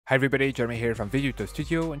Hi everybody, Jeremy here from Video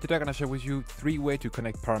Studio, and today I'm gonna share with you 3 ways to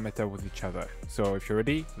connect parameters with each other. So if you're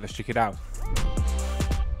ready, let's check it out.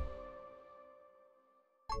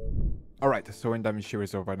 Alright, so in Davinci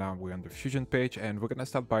Resolve right now we're on the Fusion page, and we're gonna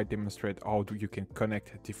start by demonstrate how you can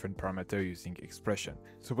connect different parameters using expression.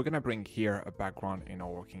 So we're gonna bring here a background in our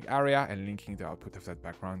working area and linking the output of that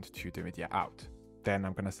background to the media out. Then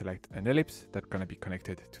I'm gonna select an ellipse that's gonna be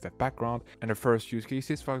connected to that background. And the first use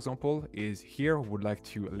cases, for example, is here we would like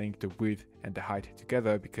to link the width and the height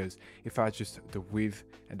together, because if I adjust the width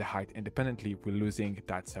and the height independently, we're losing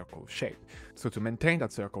that circle shape. So to maintain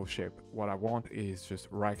that circle shape, what I want is just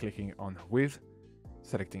right clicking on width,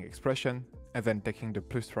 selecting expression, and then taking the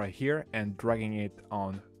plus right here and dragging it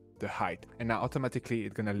on the height, and now automatically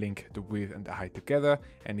it's gonna link the width and the height together.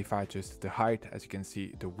 And if I adjust the height, as you can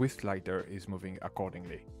see, the width slider is moving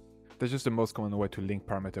accordingly. That's just the most common way to link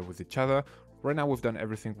parameters with each other. Right now we've done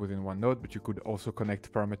everything within one node, but you could also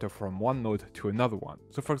connect parameter from one node to another one.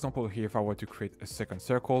 So for example, here if I were to create a second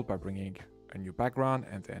circle by bringing a new background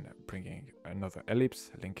and then bringing another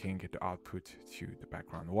ellipse, linking the output to the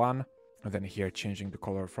background one, and then here changing the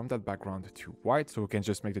color from that background to white, so we can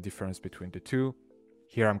just make the difference between the two.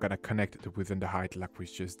 Here I'm gonna connect the width and the height like we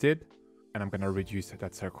just did, and I'm gonna reduce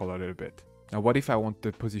that circle a little bit. Now what if I want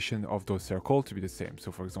the position of those circles to be the same?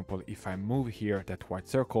 So for example, if I move here that white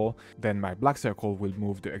circle, then my black circle will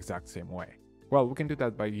move the exact same way. Well, we can do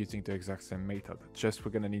that by using the exact same method. Just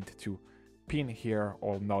we're gonna need to pin here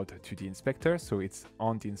our node to the inspector, so it's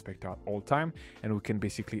on the inspector at all time, and we can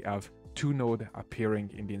basically have two nodes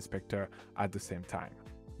appearing in the inspector at the same time.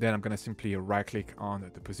 Then I'm gonna simply right click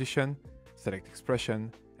on the position, select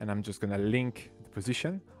expression, and I'm just gonna link the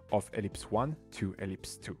position of ellipse 1 to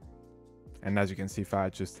ellipse 2. And as you can see, if I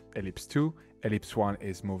adjust ellipse 2, ellipse 1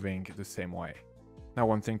 is moving the same way. Now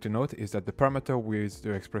one thing to note is that the parameter with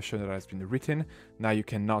the expression that has been written, now you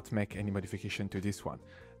cannot make any modification to this one.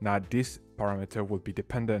 Now this parameter will be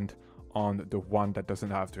dependent on the one that doesn't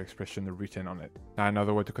have the expression written on it. Now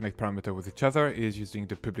another way to connect parameters with each other is using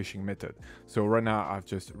the publishing method. So right now I've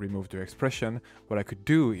just removed the expression. What I could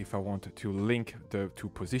do if I wanted to link the two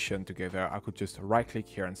positions together, I could just right click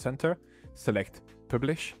here in center, select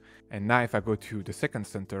publish, and now if I go to the second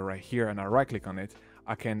center right here and I right click on it,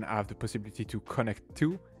 I can have the possibility to connect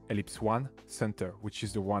to ellipse 1 center, which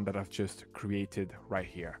is the one that I've just created right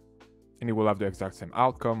here. And it will have the exact same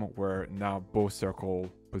outcome where now both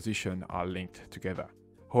circle positions are linked together.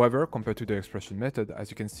 However, compared to the expression method,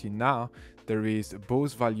 as you can see now, there is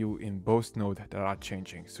both value in both nodes that are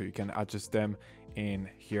changing. So you can adjust them in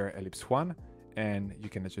here ellipse 1, and you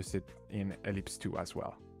can adjust it in ellipse 2 as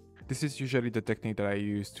well. This is usually the technique that I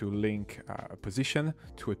use to link a position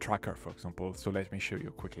to a tracker, for example. So let me show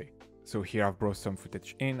you quickly. So here I've brought some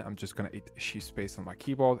footage in. I'm just gonna hit shift space on my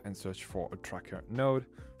keyboard and search for a tracker node.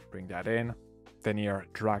 Bring that in, then here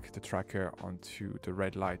drag the tracker onto the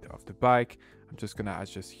red light of the bike. I'm just gonna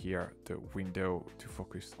adjust here the window to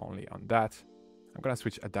focus only on that. I'm gonna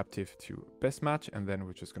switch adaptive to best match, and then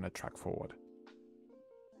we're just gonna track forward.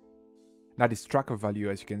 Now this tracker value,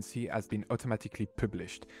 as you can see, has been automatically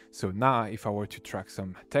published. So now if I were to track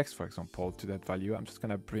some text, for example, to that value, I'm just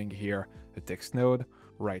gonna bring here a text node,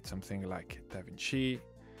 write something like Davinci.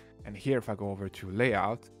 And here if I go over to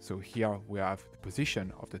layout, so here we have the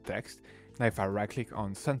position of the text. Now if I right click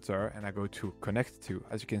on center and I go to connect to,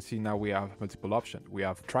 as you can see now we have multiple options. We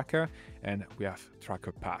have tracker and we have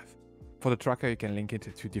tracker path. For the tracker you can link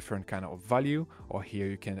it to different kind of value, or here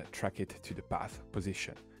you can track it to the path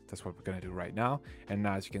position. That's what we're gonna do right now. And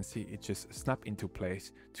now as you can see, it just snaps into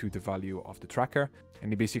place to the value of the tracker,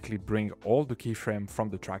 and it basically bring all the keyframe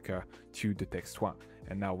from the tracker to the text one.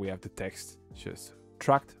 And now we have the text just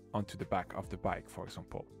tracked onto the back of the bike, for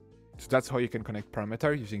example. So that's how you can connect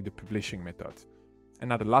parameter using the publishing method. And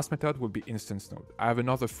now the last method will be instance node. I have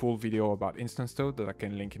another full video about instance node that I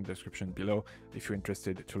can link in the description below if you're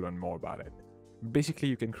interested to learn more about it. Basically,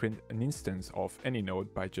 you can create an instance of any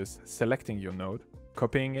node by just selecting your node,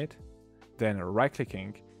 copying it, then right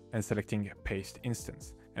clicking and selecting paste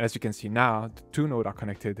instance. And as you can see now, the two nodes are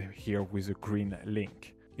connected here with a green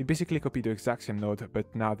link. It basically copied the exact same node,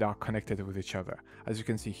 but now they are connected with each other. As you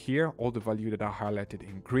can see here, all the values that are highlighted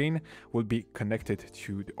in green will be connected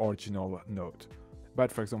to the original node.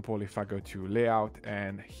 But for example, if I go to layout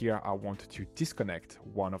and here I want to disconnect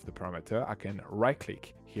one of the parameters, I can right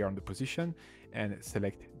click here on the position and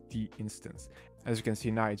select the instance. As you can see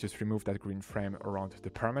now, it just removed that green frame around the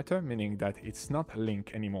parameter, meaning that it's not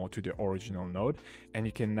linked anymore to the original node, and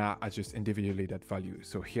you can now adjust individually that value.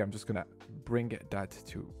 So here I'm just gonna bring that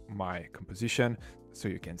to my composition so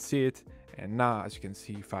you can see it. And now, as you can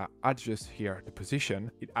see, if I adjust here the position,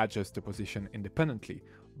 it adjusts the position independently.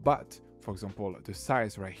 but for example, the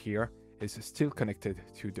size right here is still connected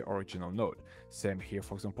to the original node. Same here,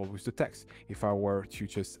 for example, with the text. If I were to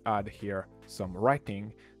just add here some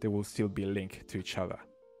writing, they will still be linked to each other.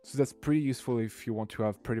 So that's pretty useful if you want to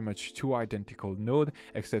have pretty much two identical nodes,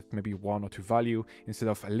 except maybe one or two value. Instead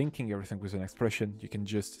of linking everything with an expression, you can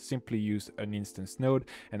just simply use an instance node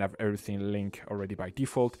and have everything linked already by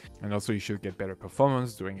default. And also you should get better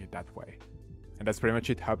performance doing it that way. And that's pretty much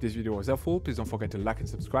it. Hope this video was helpful. Please don't forget to like and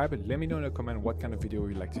subscribe, and let me know in a comment what kind of video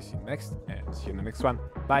you'd like to see next, and see you in the next one.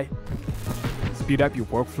 Bye! Speed up your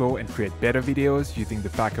workflow and create better videos using the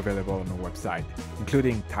pack available on our website,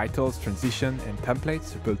 including titles, transition, and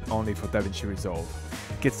templates built only for Davinci Resolve.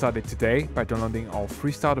 Get started today by downloading our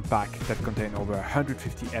free starter pack that contains over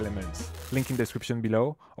 150 elements. Link in the description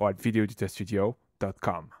below or at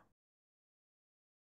videoeditorstudio.com.